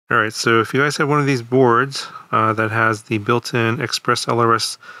Alright, so if you guys have one of these boards that has the built-in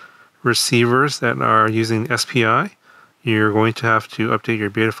ExpressLRS receivers that are using SPI, you're going to have to update your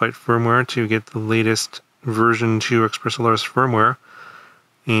BETAFlight firmware to get the latest version 2 ExpressLRS firmware.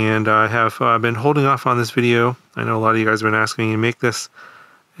 And I have been holding off on this video. I know a lot of you guys have been asking me to make this,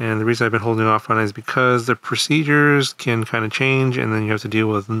 and the reason I've been holding off on it is because the procedures can kind of change, and then you have to deal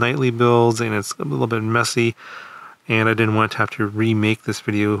with nightly builds, and it's a little bit messy. And I didn't want to have to remake this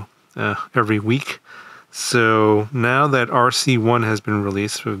video every week. So now that RC1 has been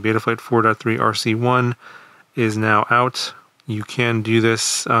released, so BETAFlight 4.3 RC1 is now out. You can do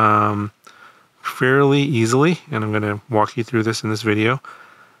this fairly easily, and I'm going to walk you through this in this video.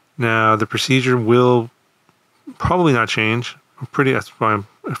 Now the procedure will probably not change. That's why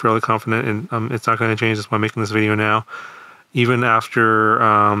I'm fairly confident, and it's not going to change. That's why I'm making this video now, even after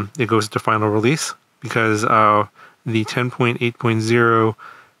it goes to final release, because the 10.8.0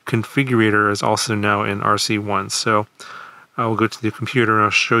 configurator is also now in RC1. So I will go to the computer and I'll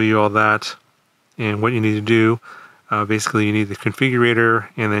show you all that and what you need to do. Basically, you need the configurator,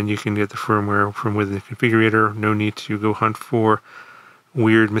 and then you can get the firmware from within the configurator. No need to go hunt for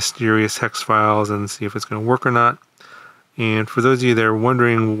weird, mysterious hex files and see if it's going to work or not. And for those of you that are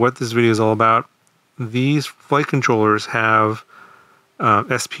wondering what this video is all about, these flight controllers have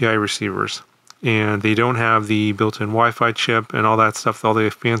SPI receivers, and they don't have the built-in Wi-Fi chip and all that stuff, all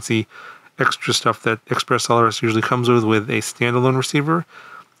the fancy extra stuff that ExpressLRS usually comes with a standalone receiver.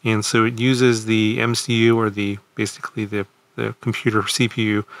 And so it uses the MCU, or basically the computer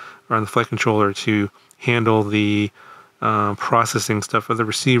CPU on the flight controller, to handle the processing stuff of the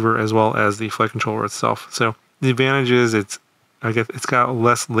receiver as well as the flight controller itself. So the advantage is it's got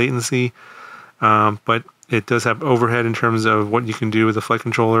less latency, but it does have overhead in terms of what you can do with the flight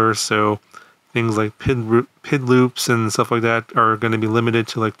controller. So things like PID loops and stuff like that are going to be limited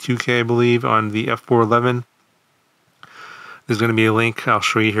to like 2K, I believe, on the F411. There's going to be a link I'll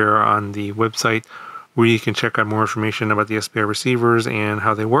show you here on the website where you can check out more information about the SPI receivers and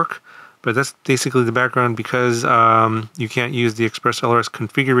how they work. But that's basically the background. Because you can't use the ExpressLRS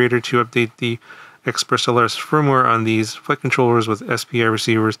configurator to update the ExpressLRS firmware on these flight controllers with SPI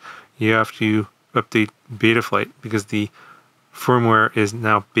receivers, you have to update BETAFlight, because the firmware is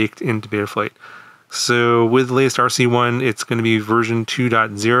now baked into BETAFlight. So with the latest RC1, it's going to be version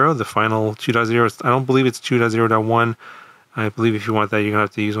 2.0, the final 2.0. I don't believe it's 2.0.1. I believe if you want that, you're going to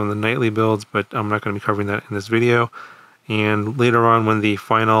have to use one of the nightly builds, but I'm not going to be covering that in this video. And later on, when the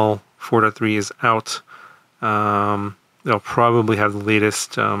final 4.3 is out, they'll probably have the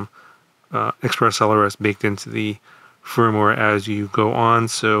latest ExpressLRS baked into the firmware as you go on.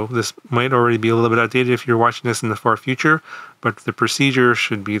 So this might already be a little bit outdated if you're watching this in the far future, but the procedure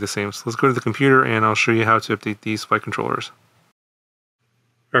should be the same. So let's go to the computer and I'll show you how to update these flight controllers.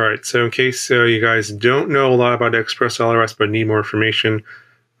 Alright, so in case you guys don't know a lot about ExpressLRS but need more information,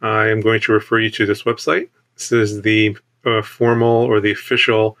 I am going to refer you to this website. This is the formal, or the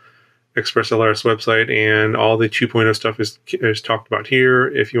official ExpressLRS website, and all the 2.0 stuff is talked about here.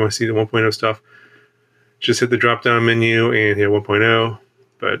 If you want to see the 1.0 stuff, just hit the drop-down menu and hit 1.0.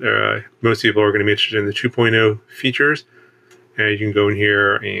 But most people are going to be interested in the 2.0 features, and you can go in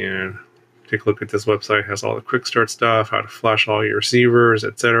here and take a look at this website. It has all the quick start stuff, how to flash all your receivers,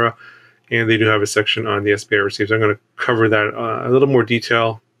 etc. And they do have a section on the SPI receivers. I'm going to cover that a little more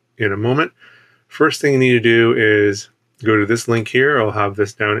detail in a moment. First thing you need to do is go to this link here. I'll have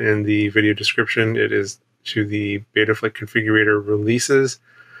this down in the video description. It is to the BETAFlight configurator releases,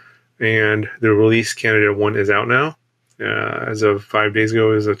 and the release candidate 1 is out now. As of 5 days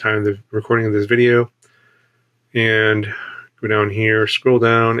ago is the time of the recording of this video. And go down here, scroll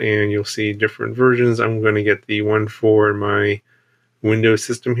down, and you'll see different versions. I'm going to get the one for my Windows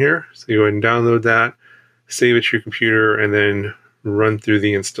system here. So you go ahead and download that, save it to your computer, and then run through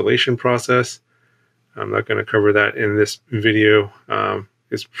the installation process. I'm not going to cover that in this video.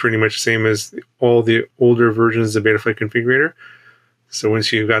 It's pretty much the same as all the older versions of BETAFlight configurator. So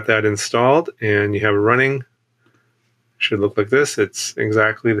once you've got that installed and you have it running, it should look like this. It's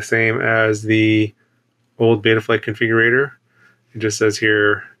exactly the same as the old BETAFlight configurator. It just says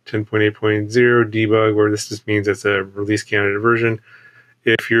here 10.8.0 debug, where this just means it's a release candidate version.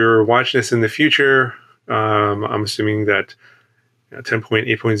 If you're watching this in the future, I'm assuming that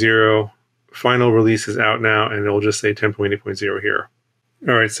 10.8.0 final release is out now, and it'll just say 10.8.0 here.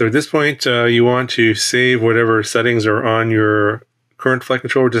 All right, so at this point, you want to save whatever settings are on your current flight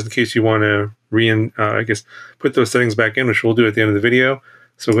controller, just in case you want to put those settings back in, which we'll do at the end of the video.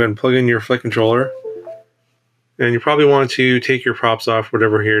 So go ahead and plug in your flight controller. And you probably want to take your props off,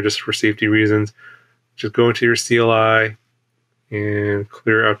 whatever here, just for safety reasons. Just go into your CLI and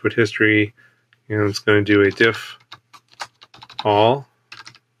clear output history, and it's going to do a diff all.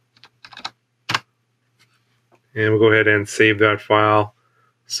 And we'll go ahead and save that file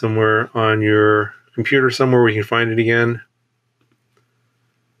somewhere on your computer, somewhere where you can find it again.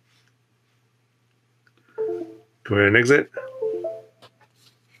 Go ahead and exit.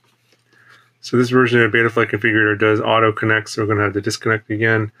 So this version of Betaflight Configurator does auto connect, so we're going to have to disconnect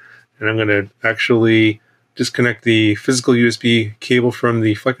again. And I'm going to actually disconnect the physical USB cable from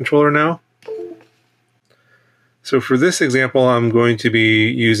the flight controller now. So for this example, I'm going to be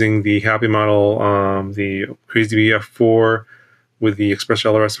using the Happymodel, the CrazyBee F4 with the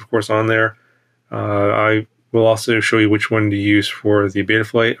ExpressLRS, of course, on there. I will also show you which one to use for the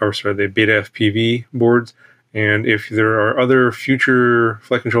Betaflight, or sorry, the BETAFPV boards. And if there are other future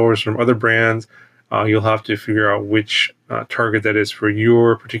flight controllers from other brands, you'll have to figure out which target that is for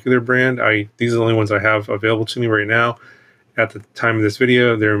your particular brand. These are the only ones I have available to me right now. At the time of this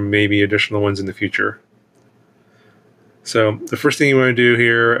video, there may be additional ones in the future. So the first thing you want to do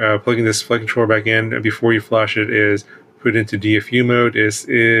here, plugging this flight controller back in before you flash it, is put it into Dfu mode.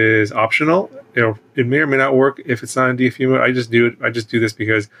 Is optional. It may or may not work if it's not in Dfu mode. I just do this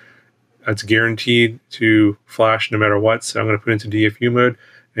because it's guaranteed to flash no matter what. So I'm going to put it into Dfu mode.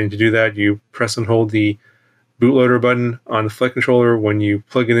 And to do that, you press and hold the bootloader button on the flight controller when you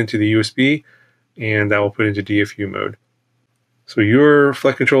plug it into the USB, and that will put it into Dfu mode. So your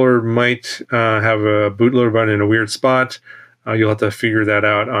flight controller might have a bootloader button in a weird spot. You'll have to figure that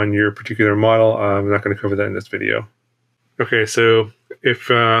out on your particular model. I'm not going to cover that in this video. Okay, so if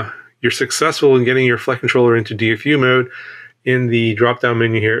you're successful in getting your flight controller into Dfu mode, in the drop-down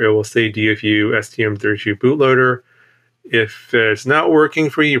menu here, it will say Dfu STM32 bootloader. If it's not working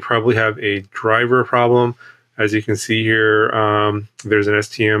for you, you probably have a driver problem. As you can see here, there's an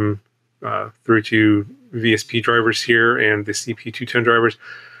STM32 VSP drivers here and the CP210 drivers.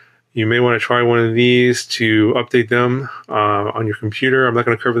 You may want to try one of these to update them on your computer. I'm not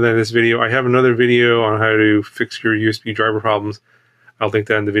going to cover that in this video. I have another video on how to fix your USB driver problems. I'll link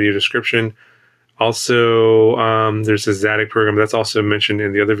that in the video description. Also, there's a Zadig program that's also mentioned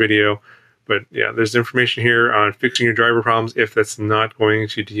in the other video. But yeah, there's information here on fixing your driver problems if that's not going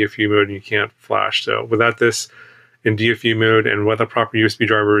to Dfu mode and you can't flash. So without this in Dfu mode and without proper USB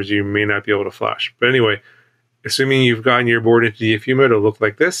drivers, you may not be able to flash. But anyway, assuming you've gotten your board into Dfu mode, it'll look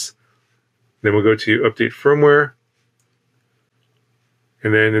like this. Then we'll go to update firmware.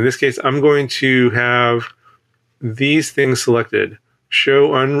 And then in this case, I'm going to have these things selected: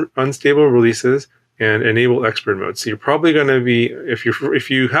 show unstable releases and enable expert mode. So you're probably going to be, if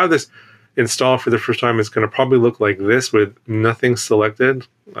you have this installed for the first time, it's going to probably look like this with nothing selected,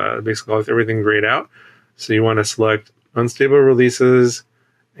 basically with everything grayed out. So you want to select unstable releases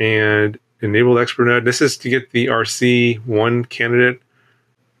and enable expert mode. This is to get the RC1 candidate.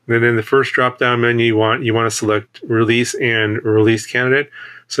 Then in the first drop-down menu, you want to select release and release candidate.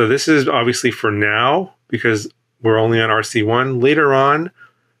 So this is obviously for now because we're only on RC1. Later on,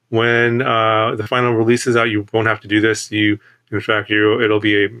 when the final release is out, you won't have to do this. In fact,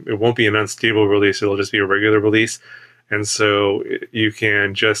 it won't be an unstable release. It'll just be a regular release. And so you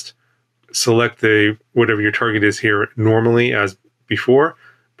can just select whatever your target is here normally as before.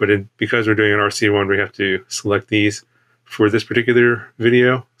 But because we're doing an RC1, we have to select these for this particular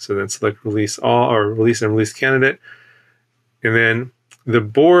video. So then select release all, or release and release candidate. And then the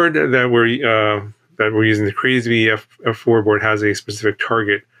board that we're using, the CrazyBee F4 board, has a specific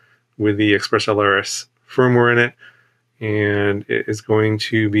target with the ExpressLRS firmware in it. And it is going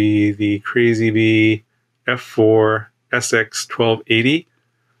to be the CrazyBee F4 SX1280.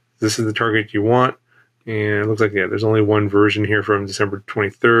 This is the target you want. And it looks like, yeah, there's only one version here from December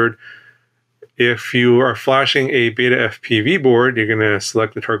 23rd. If you are flashing a BETAFPV board, you're going to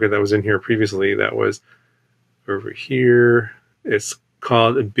select the target that was in here previously. That was over here. It's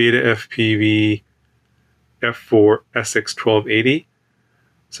called BETAFPV F4 SX1280.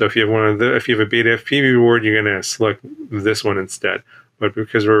 So if you have if you have a BETAFPV board, you're going to select this one instead. But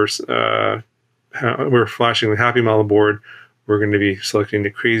because we're flashing the Happymodel board, we're going to be selecting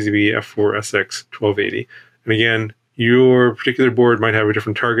the CrazyBee F4 SX1280. And again, your particular board might have a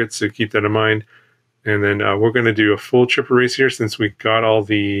different target, so keep that in mind. And then we're going to do a full chip erase here since we got all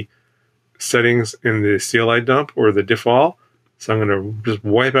the settings in the CLI dump or the diff all. So I'm going to just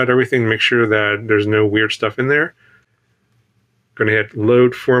wipe out everything, make sure that there's no weird stuff in there. Going to hit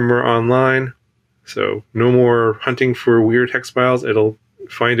load firmware online. So no more hunting for weird hex files. It'll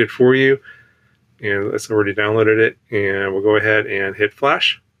find it for you. And it's already downloaded it. And we'll go ahead and hit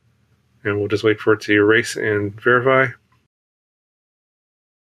flash. And we'll just wait for it to erase and verify.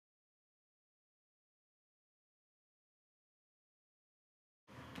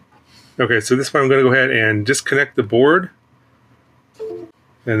 Okay, so this one I'm going to go ahead and disconnect the board,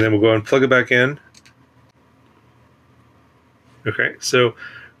 and then we'll go and plug it back in. Okay, so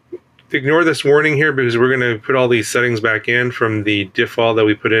ignore this warning here because we're going to put all these settings back in from the diff file that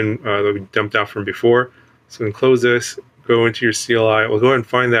we put in, that we dumped out from before. So we can close this, go into your CLI. We'll go ahead and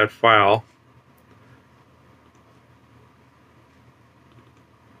find that file.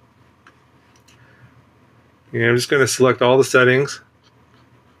 And I'm just going to select all the settings.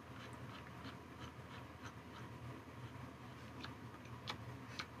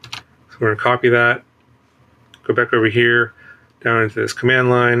 So we're going to copy that, go back over here, down into this command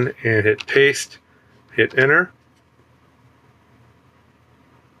line, and hit paste, hit enter.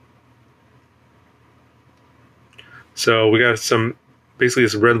 So we got some, basically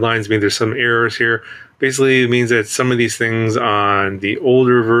this red lines mean there's some errors here. Basically it means that some of these things on the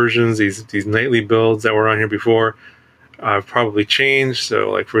older versions, these nightly builds that were on here before, probably changed. So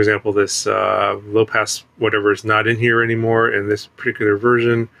like for example, this low pass whatever is not in here anymore in this particular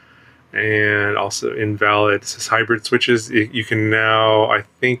version. And also invalid. It says hybrid switches. You can now, I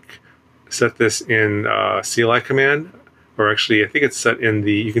think, set this in CLI command, or actually I think it's set in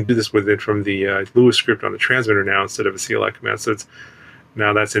the, you can do this with it from the Lua script on the transmitter now instead of a CLI command. So it's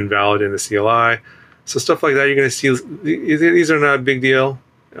now that's invalid in the CLI. So stuff like that you're going to see. These are not a big deal.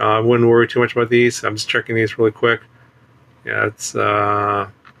 I wouldn't worry too much about these. I'm just checking these really quick. Yeah, it's yeah,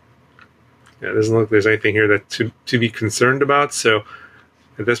 it doesn't look like there's anything here that to be concerned about. So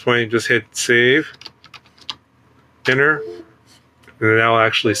at this point, just hit save, enter, and then that will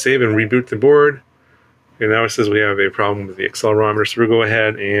actually save and reboot the board. And now it says we have a problem with the accelerometer, so we'll go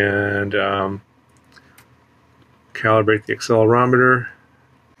ahead and calibrate the accelerometer.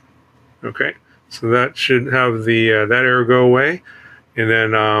 Okay, so that should have the that error go away, and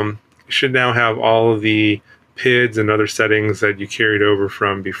then you should now have all of the PIDs and other settings that you carried over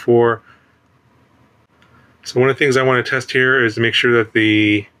from before. So one of the things I want to test here is to make sure that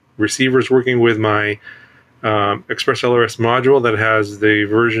the receiver is working with my ExpressLRS module that has the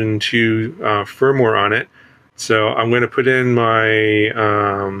version 2 firmware on it. So I'm going to put in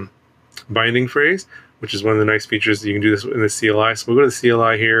my binding phrase, which is one of the nice features that you can do this in the CLI. So we'll go to the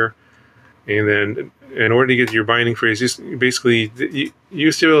CLI here, and then in order to get your binding phrase, you used to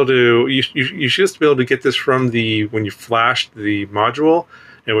be able to you should be able to get this from the when you flashed the module.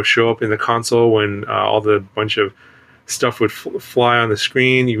 It would show up in the console when all the bunch of stuff would fly on the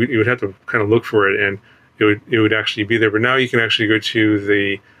screen. You would have to kind of look for it, and it would actually be there. But now you can actually go to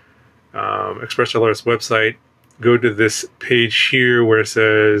the ExpressLRS website, go to this page here where it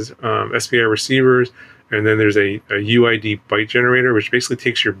says SPI receivers, and then there's a Uid Byte Generator, which basically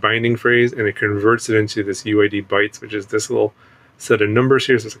takes your binding phrase and it converts it into this Uid bytes, which is this little set of numbers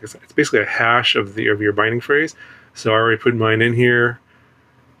here. So it's basically a hash of your binding phrase. So I already put mine in here.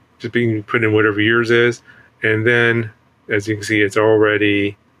 Just being put in whatever yours is, and then as you can see, it's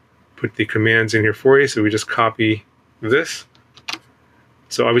already put the commands in here for you. So we just copy this.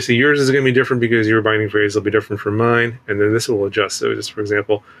 So obviously yours is going to be different because your binding phrase will be different from mine, and then this will adjust. So just for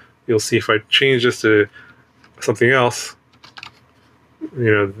example, you'll see if I change this to something else,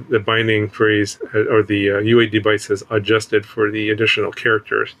 you know, the binding phrase or the UAD bytes has adjusted for the additional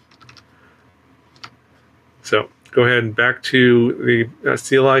characters. So go ahead and back to the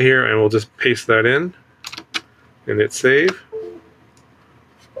CLI here, and we'll just paste that in and hit save.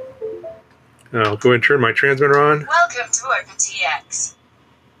 I'll go ahead and turn my transmitter on. Welcome to OpenTX.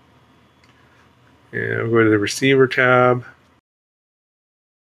 And I'll go to the receiver tab.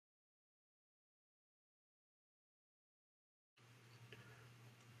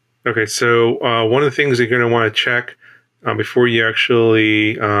 Okay, so one of the things you're going to want to check before you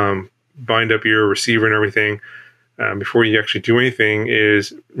actually bind up your receiver and everything, before you actually do anything,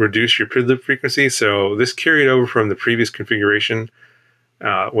 is reduce your PID loop frequency. So this carried over from the previous configuration,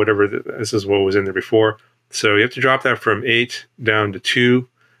 this is what was in there before. So you have to drop that from 8 down to 2.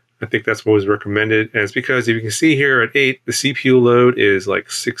 I think that's what was recommended. And it's because if you can see here at 8, the CPU load is like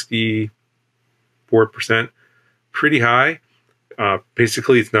 64%, pretty high.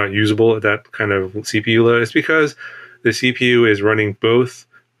 Basically, it's not usable at that kind of CPU load. It's because the CPU is running both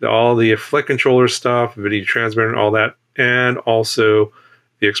all the flight controller stuff, video transmitter, and all that, and also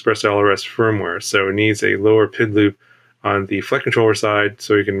the ExpressLRS firmware. So it needs a lower PID loop on the flight controller side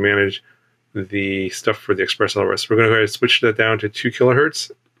so you can manage the stuff for the ExpressLRS. We're going to go ahead and switch that down to 2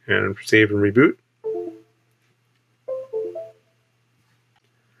 kilohertz and save and reboot.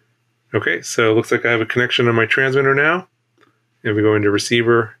 Okay, so it looks like I have a connection on my transmitter now. If we go into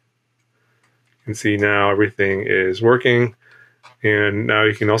receiver, you can see now everything is working. And now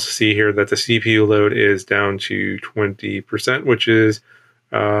you can also see here that the CPU load is down to 20%, which is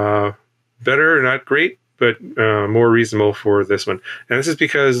better, not great, but more reasonable for this one. And this is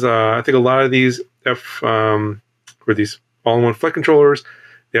because I think a lot of these or these all-in-one flight controllers,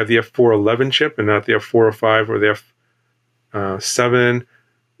 they have the F411 chip and not the F405 or the F7.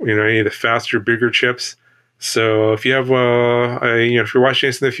 Any of the faster, bigger chips. So if you have, if you're watching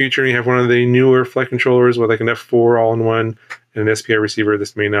this in the future and you have one of the newer flight controllers with like an F4 all-in-one and an SPI receiver,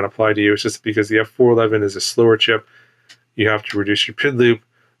 this may not apply to you. It's just because the F411 is a slower chip. You have to reduce your PID loop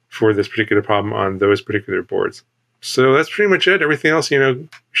for this particular problem on those particular boards. So that's pretty much it. Everything else,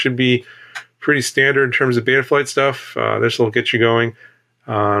 should be pretty standard in terms of Betaflight stuff. This will get you going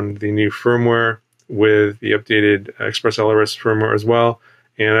on the new firmware with the updated ExpressLRS firmware as well.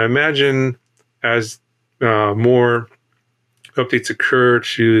 And I imagine as more updates occur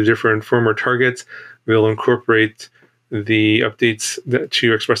to the different firmware targets, they'll incorporate the updates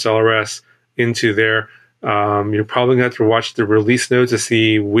to ExpressLRS into there. You're probably going to have to watch the release notes to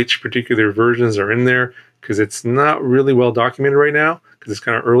see which particular versions are in there, because it's not really well documented right now, because it's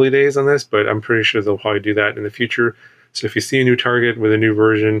kind of early days on this, but I'm pretty sure they'll probably do that in the future. So if you see a new target with a new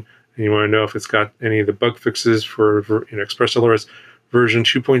version and you want to know if it's got any of the bug fixes for ExpressLRS version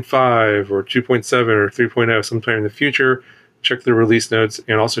 2.5 or 2.7 or 3.0 sometime in the future, check the release notes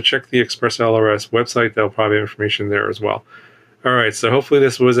and also check the ExpressLRS website. They'll probably have information there as well. All right, so hopefully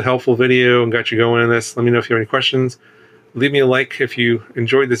this was a helpful video and got you going in this. Let me know if you have any questions. Leave me a like if you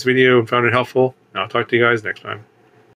enjoyed this video and found it helpful. I'll talk to you guys next time.